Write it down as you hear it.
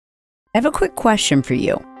I have a quick question for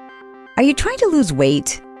you. Are you trying to lose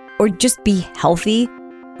weight, or just be healthy,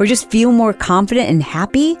 or just feel more confident and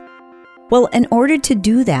happy? Well, in order to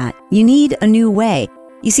do that, you need a new way.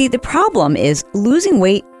 You see, the problem is losing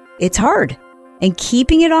weight, it's hard, and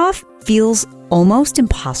keeping it off feels almost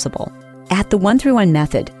impossible. At the 131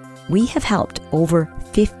 Method, we have helped over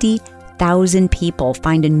 50,000 people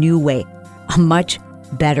find a new way, a much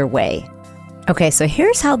better way. Okay, so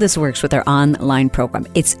here's how this works with our online program.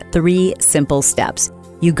 It's 3 simple steps.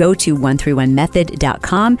 You go to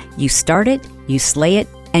 131method.com, you start it, you slay it,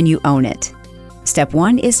 and you own it. Step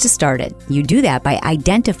 1 is to start it. You do that by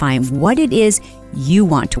identifying what it is you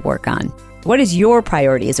want to work on. What is your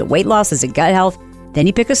priority? Is it weight loss? Is it gut health? Then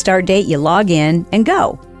you pick a start date, you log in, and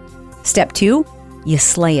go. Step 2, you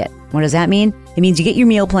slay it. What does that mean? It means you get your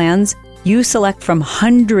meal plans. You select from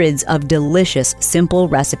hundreds of delicious, simple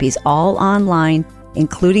recipes, all online,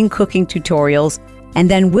 including cooking tutorials, and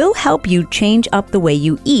then we'll help you change up the way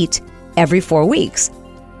you eat every 4 weeks.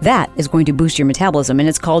 That is going to boost your metabolism, and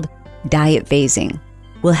it's called diet phasing.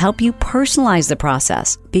 We'll help you personalize the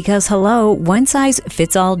process because, hello,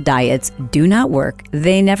 one-size-fits-all diets do not work.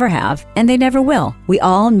 They never have, and they never will. We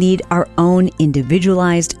all need our own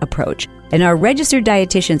individualized approach, and our registered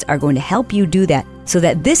dietitians are going to help you do that so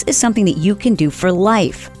that this is something that you can do for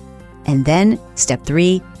life. And then, step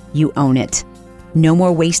 3, you own it. No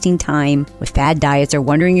more wasting time with fad diets or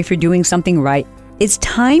wondering if you're doing something right. It's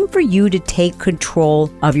time for you to take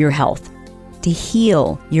control of your health, to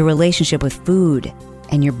heal your relationship with food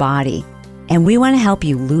and your body. And we want to help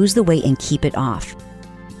you lose the weight and keep it off.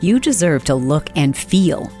 You deserve to look and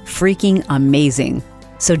feel freaking amazing.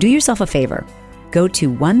 So do yourself a favor. Go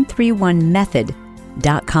to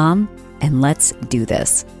 131method.com and let's do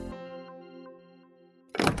this.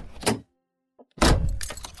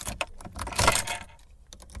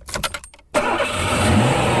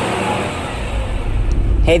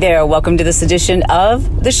 Hey there, welcome to this edition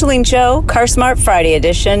of The Chalene Show, CarSmart Friday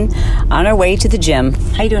edition, on our way to the gym.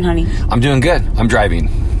 How you doing, honey? I'm doing good. I'm driving.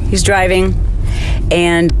 He's driving,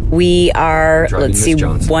 and we are, driving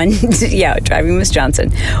driving Miss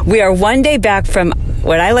Johnson. We are one day back from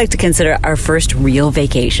what I like to consider our first real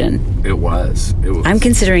vacation. It was. I'm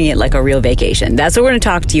considering it like a real vacation. That's what we're going to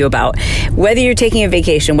talk to you about. Whether you're taking a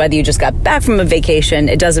vacation, whether you just got back from a vacation,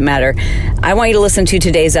 it doesn't matter. I want you to listen to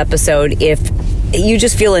today's episode if you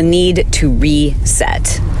just feel a need to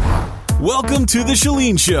reset. Welcome to The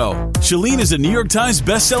Chalene Show. Chalene is a New York Times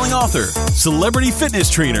bestselling author, celebrity fitness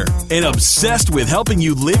trainer, and obsessed with helping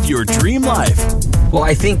you live your dream life. Well,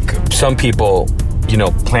 I think some people,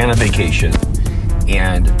 plan a vacation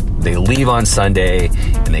and they leave on Sunday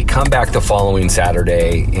and they come back the following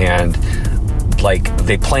Saturday and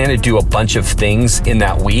they plan to do a bunch of things in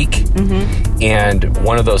that week. Mm-hmm. And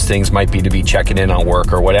one of those things might be to be checking in on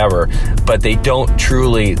work or whatever, but they don't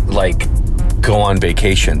truly go on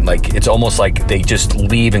vacation. It's almost like they just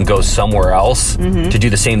leave and go somewhere else to do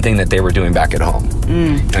the same thing that they were doing back at home.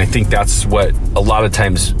 And I think that's what a lot of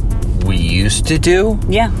times we used to do.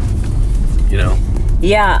 Yeah.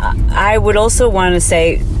 Yeah, I would also want to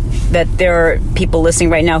say that there are people listening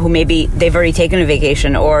right now who maybe they've already taken a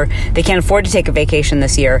vacation or they can't afford to take a vacation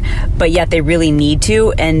this year, but yet they really need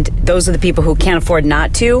to. And those are the people who can't afford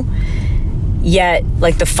not to, yet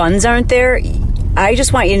the funds aren't there. I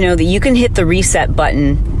just want you to know that you can hit the reset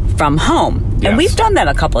button from home. Yes. And we've done that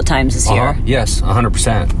a couple of times this year. Yes,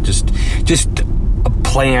 100%. Just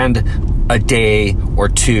planned a day or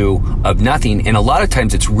two of nothing. And a lot of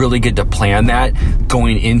times it's really good to plan that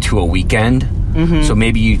going into a weekend. Mm-hmm. So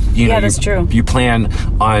maybe that's true. You plan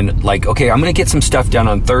on okay, I'm going to get some stuff done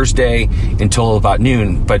on Thursday until about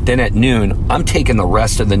noon, but then at noon I'm taking the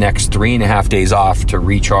rest of the next 3.5 days off to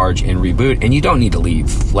recharge and reboot. And you don't need to leave.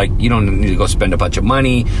 You don't need to go spend a bunch of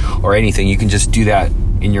money or anything. You can just do that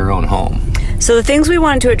in your own home. So the things we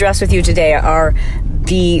wanted to address with you today are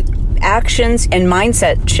the actions and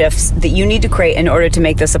mindset shifts that you need to create in order to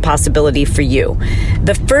make this a possibility for you.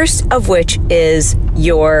 The first of which is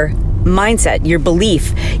your mindset, your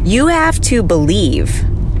belief. You have to believe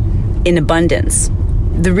in abundance.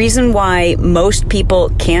 The reason why most people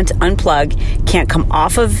can't unplug, can't come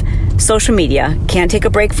off of social media, can't take a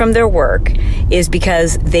break from their work is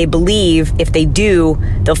because they believe if they do,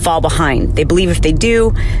 they'll fall behind. They believe if they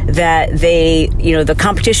do, that the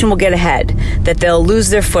competition will get ahead, that they'll lose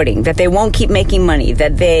their footing, that they won't keep making money,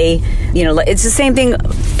 that it's the same thing,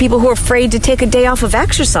 people who are afraid to take a day off of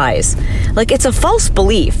exercise. It's a false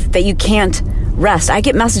belief that you can't rest. I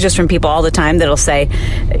get messages from people all the time that'll say,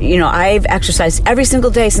 I've exercised every single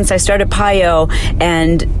day since I started PiYo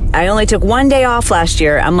and I only took 1 day off last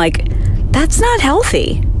year. I'm like, that's not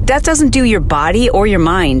healthy. That doesn't do your body or your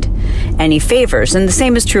mind any favors. And the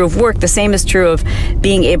same is true of work. The same is true of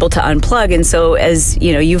being able to unplug. And so as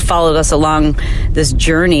you followed us along this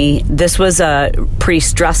journey, this was a pretty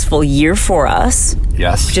stressful year for us.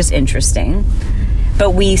 Yes. Which is interesting.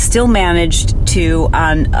 But we still managed to,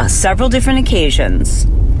 on several different occasions,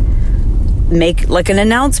 make like an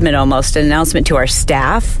announcement to our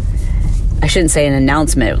staff. I shouldn't say an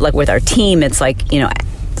announcement, like with our team, it's like,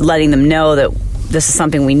 letting them know that this is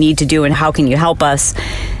something we need to do and how can you help us.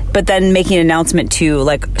 But then making an announcement to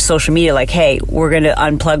like social media, like, hey, we're going to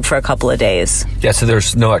unplug for a couple of days. Yeah, so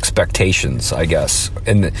there's no expectations, I guess.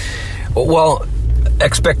 And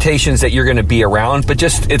expectations that you're going to be around, but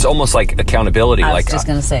just it's almost like accountability. I was just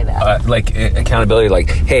going to say that. Like accountability, like,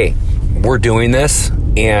 hey, we're doing this,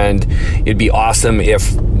 and it'd be awesome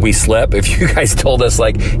if we slip. If you guys told us,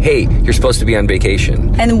 like, hey, you're supposed to be on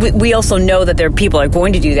vacation. And we also know that there are people are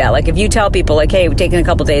going to do that. Like, if you tell people, like, hey, we're taking a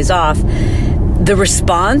couple days off, the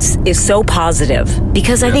response is so positive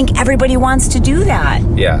because I think everybody wants to do that.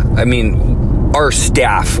 Yeah. I mean, our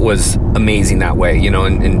staff was amazing that way,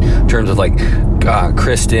 in terms of like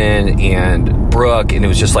Kristen and Brooke, and it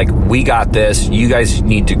was just like, we got this, you guys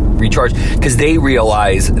need to recharge, because they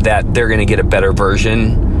realize that they're going to get a better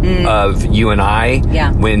version of you and I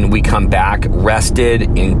when we come back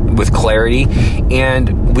rested and with clarity.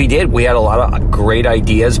 And we had a lot of great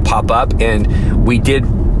ideas pop up, and we did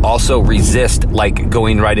also resist like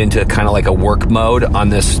going right into kind of like a work mode on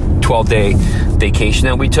this 12-day vacation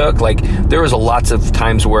that we took. Like, there was lots of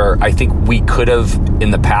times where I think we could have in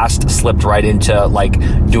the past slipped right into like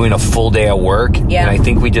doing a full day of work. Yeah. And I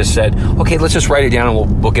think we just said, okay, let's just write it down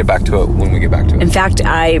and we'll get back to it when we get back to it. In fact,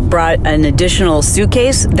 I brought an additional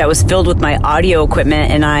suitcase that was filled with my audio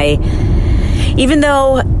equipment, and even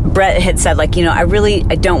though Brett had said, like, I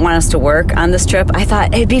don't want us to work on this trip, I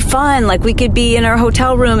thought it'd be fun. Like, we could be in our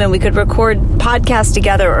hotel room and we could record podcasts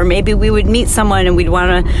together, or maybe we would meet someone and we'd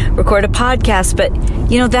want to record a podcast. But,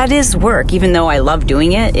 that is work. Even though I love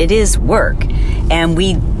doing it, it is work. And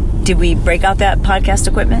did we break out that podcast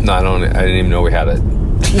equipment? No, I didn't even know we had it.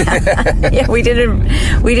 Yeah, we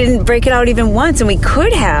didn't break it out even once, and we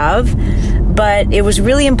could have, but it was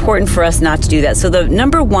really important for us not to do that. So the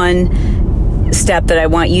number one step that I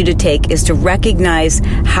want you to take is to recognize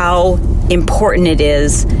how important it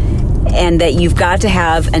is, and that you've got to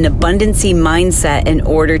have an abundancy mindset in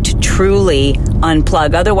order to truly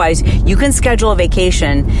unplug. Otherwise, you can schedule a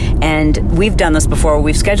vacation, and we've done this before.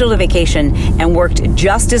 We've scheduled a vacation and worked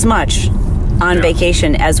just as much on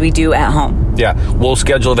vacation as we do at home. Yeah, we'll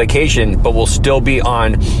schedule a vacation, but we'll still be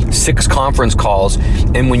on 6 conference calls.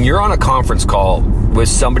 And when you're on a conference call with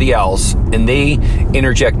somebody else and they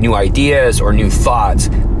interject new ideas or new thoughts,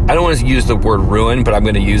 I don't want to use the word ruin, but I'm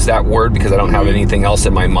going to use that word because I don't have anything else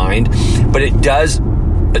in my mind. But it does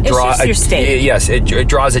draw your state. Yes, it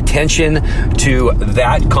draws attention to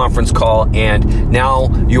that conference call, and now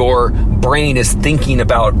your brain is thinking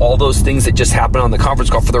about all those things that just happened on the conference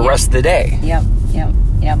call for the rest of the day. Yep.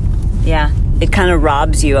 Yeah, it kind of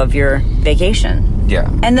robs you of your vacation. Yeah.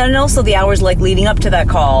 And then also the hours like leading up to that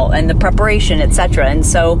call and the preparation, etc. And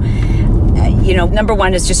so, number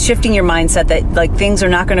one is just shifting your mindset that like things are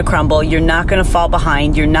not going to crumble. You're not going to fall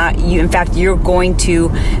behind. In fact, you're going to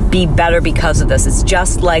be better because of this. It's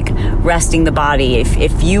just like resting the body.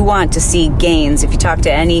 If you want to see gains, if you talk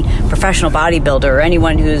to any professional bodybuilder or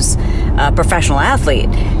anyone who's a professional athlete,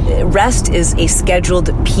 rest is a scheduled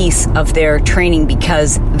piece of their training,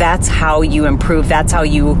 because that's how you improve. That's how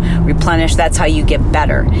you replenish. That's how you get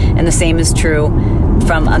better. And the same is true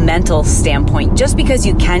from a mental standpoint. Just because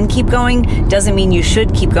you can keep going doesn't mean you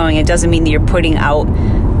should keep going. It doesn't mean that you're putting out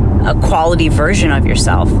a quality version of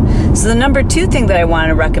yourself. So the number 2 thing that I want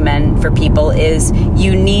to recommend for people is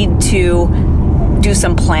you need to do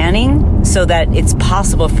some planning so that it's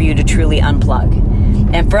possible for you to truly unplug.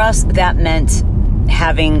 And for us, that meant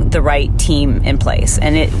having the right team in place.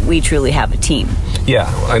 And we truly have a team. Yeah.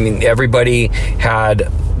 I mean, everybody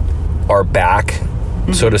had our back,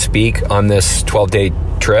 so to speak, on this 12-day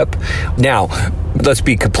trip. Now, let's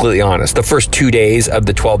be completely honest. The first 2 days of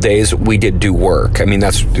the 12 days, we did do work. I mean,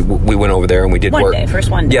 we went over there and we did work.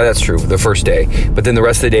 First one day. Yeah, that's true. The first day. But then the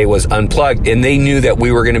rest of the day was unplugged. And they knew that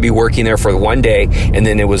we were going to be working there for one day. And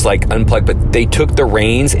then it was like unplugged. But they took the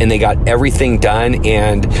reins and they got everything done.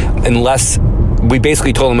 And we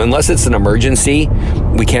basically told them, unless it's an emergency,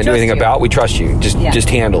 we can't do anything about, we trust you. Just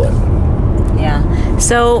handle it. Yeah.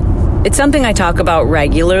 So it's something I talk about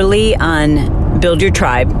regularly on Build Your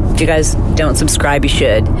Tribe. If you guys don't subscribe, you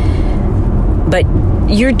should. But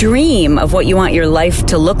your dream of what you want your life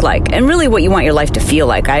to look like, and really what you want your life to feel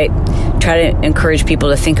like. I try to encourage people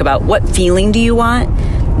to think about, what feeling do you want?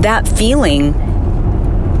 That feeling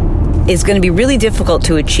is going to be really difficult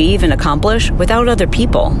to achieve and accomplish without other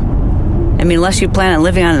people. I mean, unless you plan on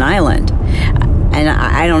living on an island. And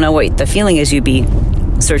I don't know what the feeling is you'd be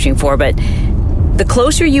searching for, but the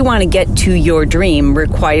closer you want to get to your dream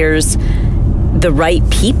requires the right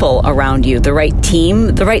people around you, the right team,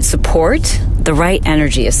 the right support, the right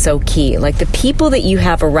energy is so key. Like the people that you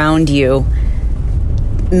have around you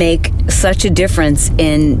make such a difference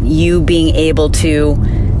in you being able to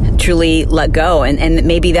truly let go. And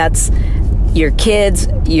maybe that's your kids,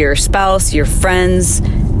 your spouse, your friends.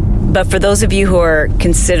 But for those of you who are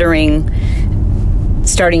considering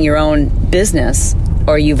starting your own business,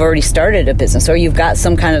 or you've already started a business, or you've got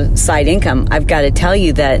some kind of side income, I've got to tell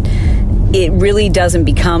you that it really doesn't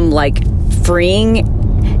become like freeing,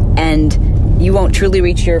 and you won't truly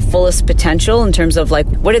reach your fullest potential in terms of like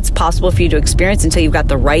what it's possible for you to experience until you've got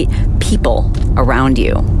the right people around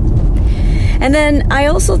you. And then I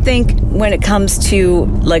also think when it comes to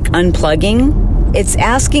like unplugging, it's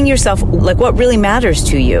asking yourself like what really matters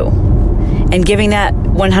to you and giving that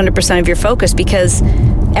 100% of your focus, because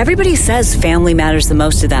everybody says family matters the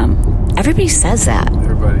most to them. Everybody says that.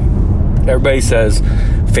 Everybody says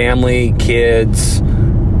family, kids,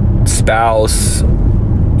 spouse,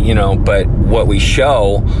 but what we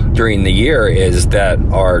show during the year is that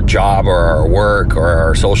our job or our work or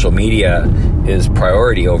our social media is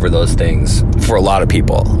priority over those things for a lot of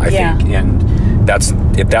people, I think. And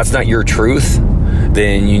if that's not your truth,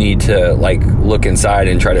 then you need to like look inside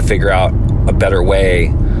and try to figure out a better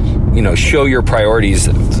way, show your priorities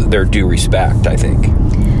their due respect, I think.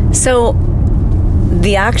 So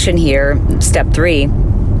the action here, step 3,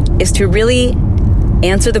 is to really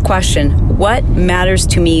answer the question, what matters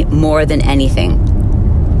to me more than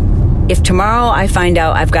anything? If tomorrow I find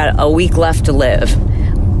out I've got a week left to live,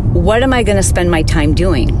 what am I going to spend my time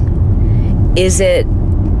doing? Is it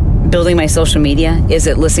building my social media? Is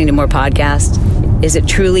it listening to more podcasts? Is it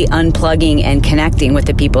truly unplugging and connecting with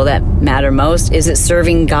the people that matter most? Is it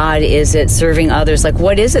serving God? Is it serving others? Like,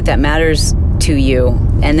 what is it that matters to you?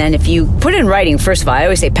 And then if you put it in writing, first of all, I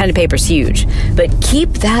always say pen to paper is huge, but keep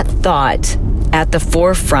that thought at the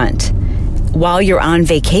forefront while you're on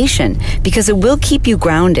vacation, because it will keep you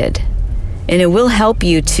grounded and it will help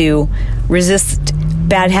you to resist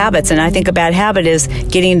bad habits. And I think a bad habit is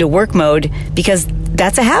getting into work mode, because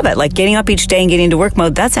that's a habit. Like getting up each day and getting into work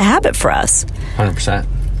mode, that's a habit for us. 100%.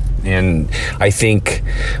 And I think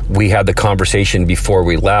we had the conversation before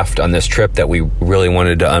we left on this trip that we really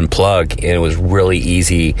wanted to unplug, and it was really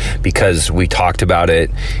easy because we talked about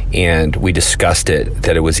it and we discussed it,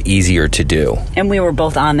 that it was easier to do. And we were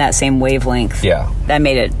both on that same wavelength. Yeah. That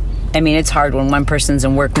made it, it's hard when one person's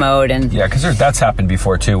in work mode. And yeah, because that's happened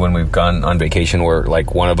before too when we've gone on vacation where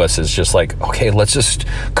like one of us is just like, okay, let's just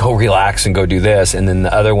go relax and go do this. And then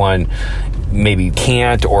the other one maybe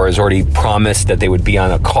can't, or has already promised that they would be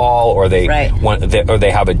on a call, or they or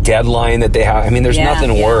they have a deadline that they have. There's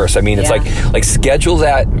nothing worse. It's like schedule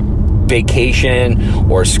that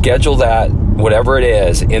vacation or schedule that whatever it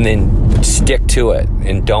is, and then stick to it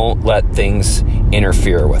and don't let things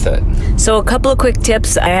interfere with it. So a couple of quick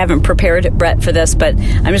tips. I haven't prepared Brett for this, but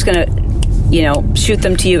I'm just going to, shoot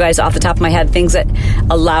them to you guys off the top of my head. Things that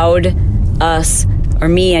allowed us, or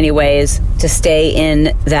me anyways, to stay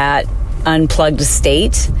in that unplugged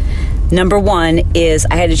state. Number 1 is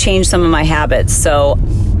I had to change some of my habits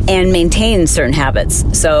and maintain certain habits.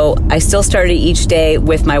 So I still started each day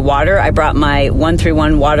with my water. I brought my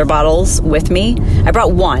 131 water bottles with me. I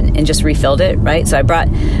brought one and just refilled it, right? So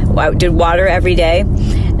I did water every day.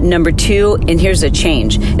 Number 2, and here's a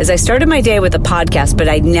change, is I started my day with a podcast, but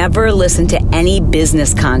I never listened to any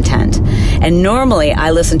business content. And normally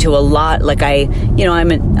I listen to a lot, like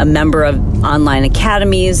I'm a member of online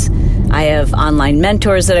academies. I have online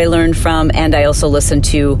mentors that I learned from, and I also listen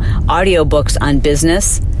to audiobooks on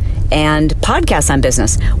business and podcasts on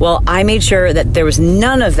business. Well, I made sure that there was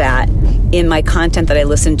none of that in my content that I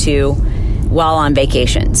listened to while on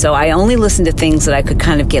vacation. So I only listened to things that I could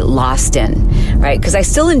kind of get lost in, right? Because I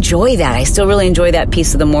still enjoy that. I still really enjoy that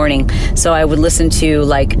piece of the morning. So I would listen to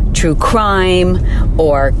like true crime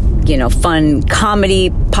or fun comedy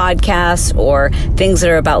podcasts or things that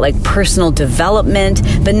are about like personal development,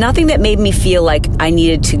 but nothing that made me feel like I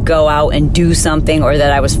needed to go out and do something or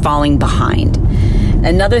that I was falling behind.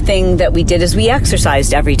 Another thing that we did is we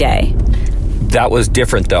exercised every day. That was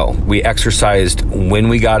different though. We exercised when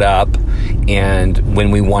we got up and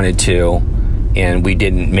when we wanted to, and we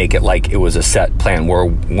didn't make it like it was a set plan. Where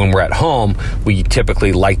when we're at home, we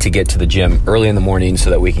typically like to get to the gym early in the morning so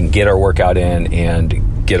that we can get our workout in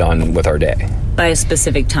and get on with our day. By a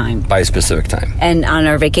specific time. By a specific time. And on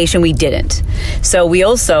our vacation, we didn't. So we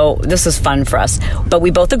also, this was fun for us, but we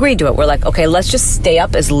both agreed to it. We're like, okay, let's just stay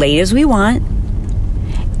up as late as we want,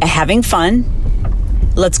 having fun.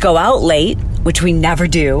 Let's go out late, which we never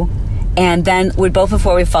do. And then we'd both,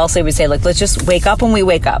 before we fall asleep, we'd say, like, let's just wake up when we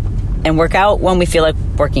wake up and work out when we feel like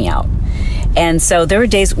working out. And so there were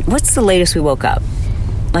days, what's the latest we woke up?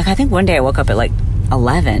 Like, I think one day I woke up at like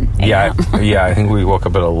 11 a.m. Yeah, I think we woke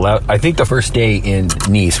up at 11. I think the first day in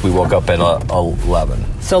Nice, we woke up at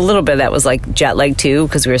 11. So a little bit of that was like jet lag too,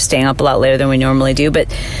 because we were staying up a lot later than we normally do. But,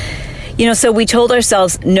 so we told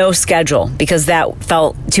ourselves no schedule, because that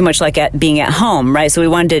felt too much like being at home, right? So we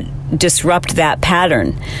wanted to disrupt that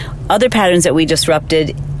pattern. Other patterns that we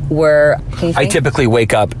disrupted were... I typically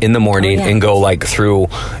wake up in the morning and go like through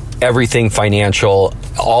everything financial,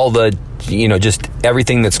 all the... just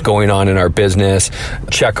everything that's going on in our business,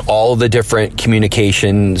 check all the different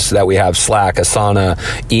communications that we have, Slack, Asana,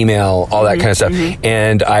 email, all that kind of stuff.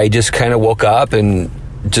 And I just kind of woke up and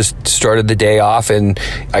just started the day off, and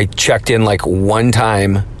I checked in like one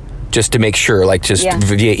time just to make sure, like just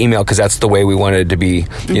via email, because that's the way we wanted to be,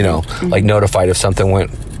 like notified if something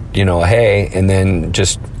went, hey, and then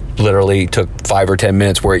just literally took 5 or 10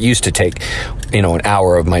 minutes where it used to take an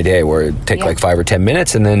hour of my day, where it'd take like 5 or 10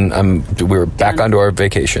 minutes, and then we were back onto our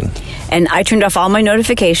vacation. And I turned off all my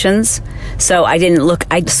notifications, so I didn't look.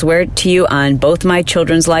 I swear to you, on both my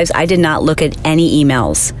children's lives, I did not look at any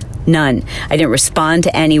emails. None. I didn't respond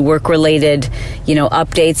to any work-related,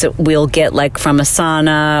 updates that we'll get, like from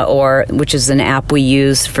Asana, which is an app we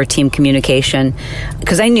use for team communication,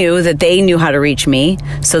 because I knew that they knew how to reach me,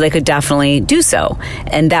 so they could definitely do so.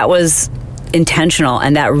 And that was intentional,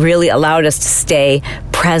 and that really allowed us to stay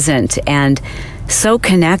present and so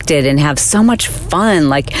connected and have so much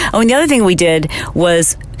fun. And the other thing we did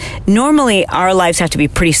was, normally our lives have to be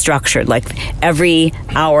pretty structured. Like every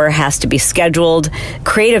hour has to be scheduled.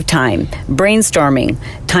 Creative time, brainstorming,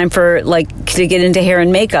 time for to get into hair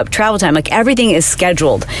and makeup, travel time, everything is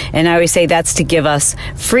scheduled. And I always say that's to give us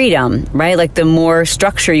freedom, right? Like the more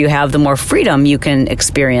structure you have, the more freedom you can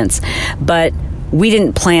experience. But we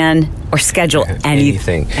didn't plan or schedule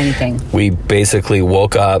anything. We basically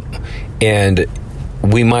woke up, and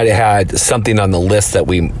we might have had something on the list that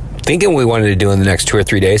we thinking we wanted to do in the next 2 or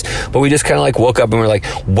 3 days, but we just kind of woke up and we're like,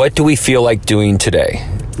 what do we feel like doing today?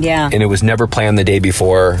 Yeah. And it was never planned the day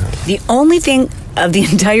before. The only thing of the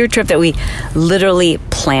entire trip that we literally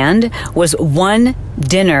planned was one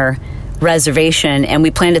dinner reservation, and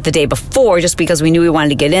we planned it the day before just because we knew we wanted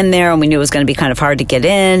to get in there, and we knew it was going to be kind of hard to get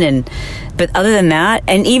in. But other than that,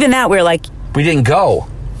 and even that, we were like, we didn't go.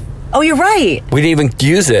 Oh, you're right. We didn't even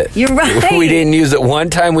use it. You're right. We didn't use it. One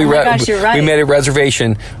time we you're right. We made a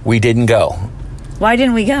reservation. We didn't go. Why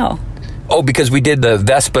didn't we go? Oh, because we did the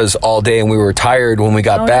Vespas all day, and we were tired when we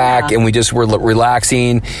got back, and we just were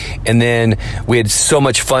relaxing. And then we had so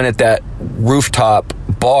much fun at that rooftop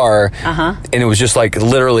bar, and it was just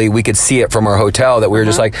literally we could see it from our hotel, that we were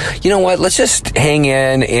just like, you know what, let's just hang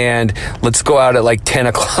in and let's go out at 10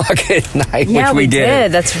 o'clock at night, which we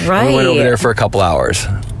did. That's right. We went over there for a couple hours.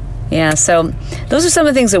 Yeah, so those are some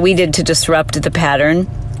of the things that we did to disrupt the pattern.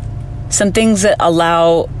 Some things that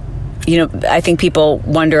allow, I think people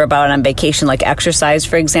wonder about on vacation, like exercise,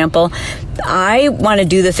 for example. I want to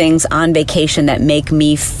do the things on vacation that make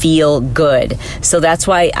me feel good. So that's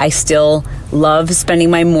why I still love spending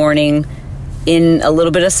my morning in a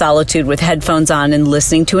little bit of solitude with headphones on and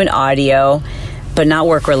listening to an audio, but not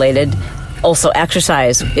work-related. Also,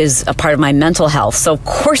 exercise is a part of my mental health. So, of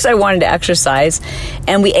course, I wanted to exercise.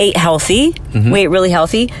 And we ate healthy. We ate really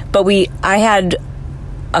healthy. But I had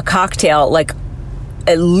a cocktail,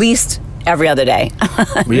 at least every other day.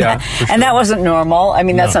 Yeah, for sure. And that wasn't normal. I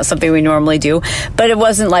mean, that's not something we normally do. But it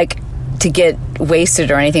wasn't to get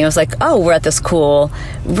wasted or anything. It was we're at this cool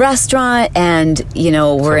restaurant, and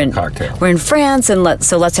we're in France, and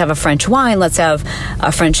let's have a French wine, let's have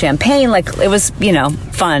a French champagne. It was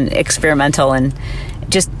fun, experimental, and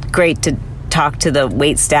just great to talk to the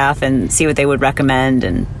wait staff and see what they would recommend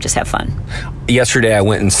and just have fun. Yesterday I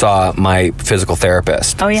went and saw my physical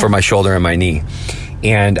therapist for my shoulder and my knee.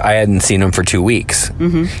 And I hadn't seen him for 2 weeks.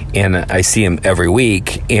 And I see him every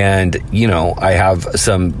week. And, I have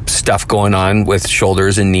some stuff going on with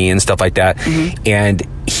shoulders and knee and stuff like that. And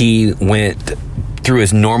he went through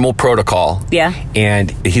his normal protocol. Yeah.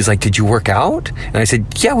 And he's like, did you work out? And I said,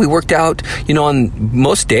 yeah, we worked out, on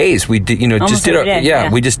most days. We did, just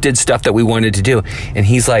did we just did stuff that we wanted to do. And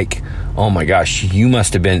he's like, oh my gosh, you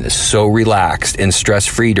must have been so relaxed and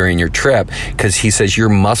stress-free during your trip, because he says your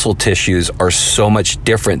muscle tissues are so much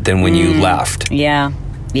different than when you left. Yeah.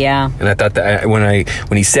 Yeah. And I thought that when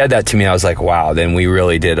he said that to me, I was like, wow, then we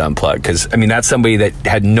really did unplug. Because, I mean, that's somebody that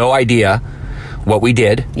had no idea what we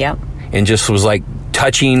did. Yep. And just was like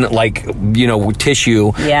touching like, you know,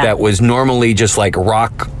 tissue that was normally just like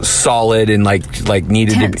rock solid and like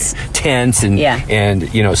needed tense. to be tense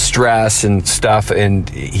and, you know, stress and stuff. And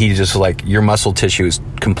he just like, your muscle tissue is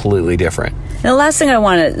completely different. And the last thing I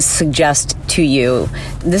want to suggest to you,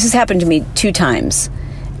 this has happened to me 2 times.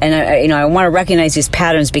 And I want to recognize these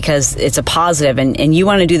patterns because it's a positive, and you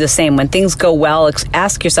want to do the same. When things go well,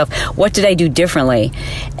 ask yourself, what did I do differently?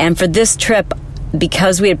 And for this trip,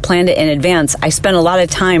 because we had planned it in advance, I spent a lot of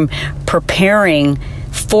time preparing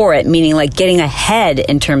for it, meaning like getting ahead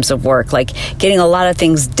in terms of work, like getting a lot of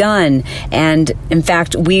things done. And in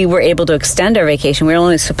fact, we were able to extend our vacation. We were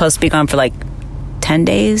only supposed to be gone for like 10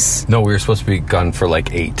 days. No, we were supposed to be gone for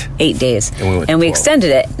like 8. 8 days. And we extended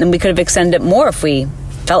it. And we could have extended it more if we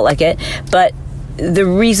felt like it. But the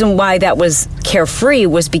reason why that was carefree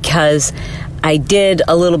was because I did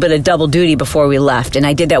a little bit of double duty before we left. And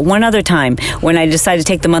I did that one other time when I decided to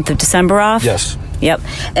take the month of December off. Yes. Yep.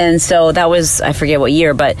 And so that was, I forget what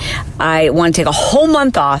year, but I wanted to take a whole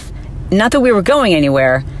month off. Not that we were going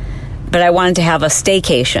anywhere, but I wanted to have a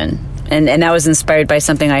staycation. And that was inspired by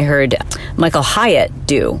something I heard Michael Hyatt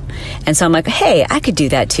do. And so I'm like, hey, I could do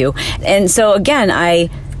that too. And so again, I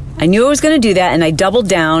knew I was going to do that, and I doubled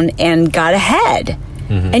down and got ahead.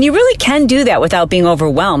 Mm-hmm. And you really can do that without being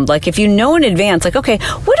overwhelmed. Like if you know in advance, like, okay,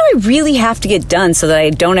 what do I really have to get done so that I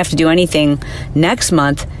don't have to do anything next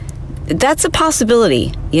month? That's a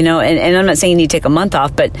possibility, you know, and I'm not saying you need to take a month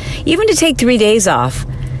off, but even to take 3 days off,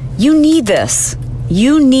 you need this.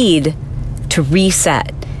 You need to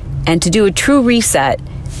reset. And to do a true reset,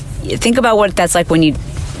 think about what that's like when you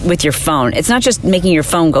with your phone. It's not just making your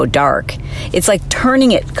phone go dark. It's like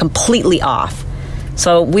turning it completely off.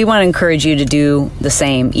 So we want to encourage you to do the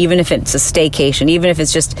same, even if it's a staycation, even if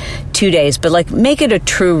it's just 2 days, but like make it a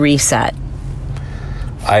true reset.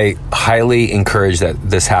 I highly encourage that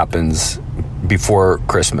this happens before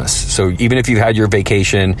Christmas. So even if you had your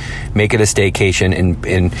vacation, make it a staycation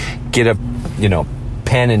and get a, you know,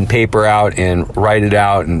 pen and paper out and write it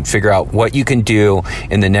out and figure out what you can do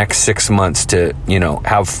in the next 6 months to, you know,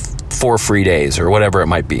 have 4 free days or whatever it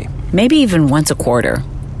might be. Maybe even once a quarter.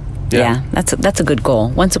 Yeah, that's a good goal.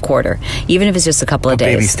 Once a quarter, even if it's just a couple of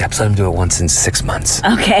days. Baby steps. Let them do it once in 6 months.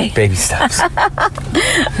 Okay. Baby steps.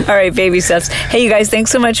 All right, baby steps. Hey, you guys,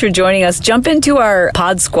 thanks so much for joining us. Jump into our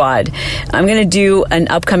Pod Squad. I'm going to do an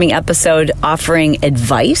upcoming episode offering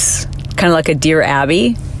advice, kind of like a Dear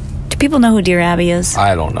Abby. Do people know who Dear Abby is?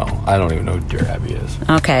 I don't know. I don't even know who Dear Abby is.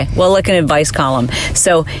 Okay. Well, like an advice column.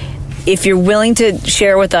 So if you're willing to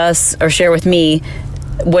share with us or share with me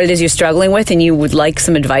what it is you're struggling with and you would like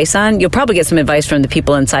some advice on, you'll probably get some advice from the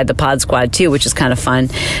people inside the Pod Squad too, which is kind of fun.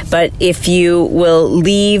 But if you will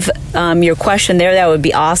leave your question there, that would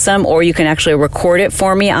be awesome. Or you can actually record it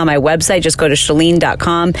for me on my website. Just go to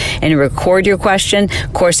Chalene.com and record your question.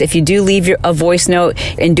 Of course, if you do leave a voice note,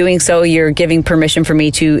 in doing so, you're giving permission for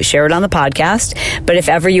me to share it on the podcast. But if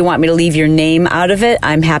ever you want me to leave your name out of it,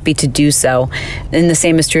 I'm happy to do so. And the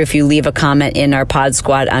same is true if you leave a comment in our Pod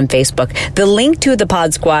Squad on Facebook. The link to the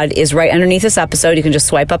Pod Squad is right underneath this episode. You can just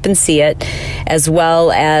swipe up and see it, as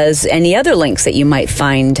well as any other links that you might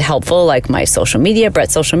find helpful, like my social media,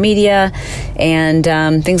 Brett's social media, and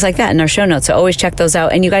things like that in our show notes. So always check those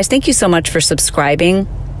out. And you guys, thank you so much for subscribing.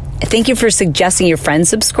 Thank you for suggesting your friends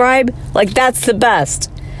subscribe. Like, that's the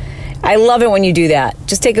best. I love it when you do that.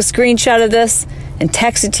 Just take a screenshot of this and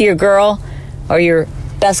text it to your girl or your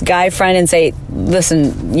best guy friend and say,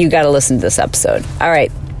 listen, you got to listen to this episode. All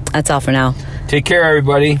right. That's all for now. Take care,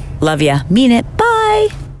 everybody. Love ya. Mean it. Bye.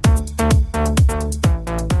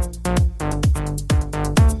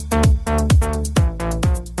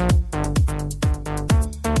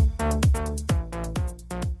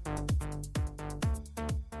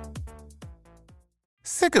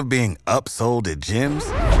 Sick of being upsold at gyms?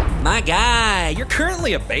 My guy, you're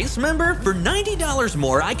currently a base member? For $90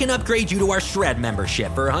 more, I can upgrade you to our Shred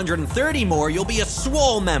membership. For $130 more, you'll be a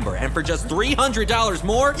Swole member. And for just $300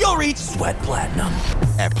 more, you'll reach Sweat Platinum.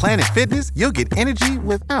 At Planet Fitness, you'll get energy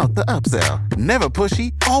without the upsell. Never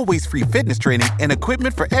pushy, always free fitness training and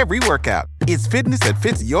equipment for every workout. It's fitness that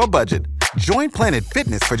fits your budget. Join Planet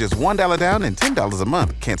Fitness for just $1 down and $10 a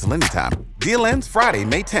month. Cancel anytime. Deal ends Friday,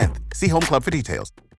 May 10th. See Home Club for details.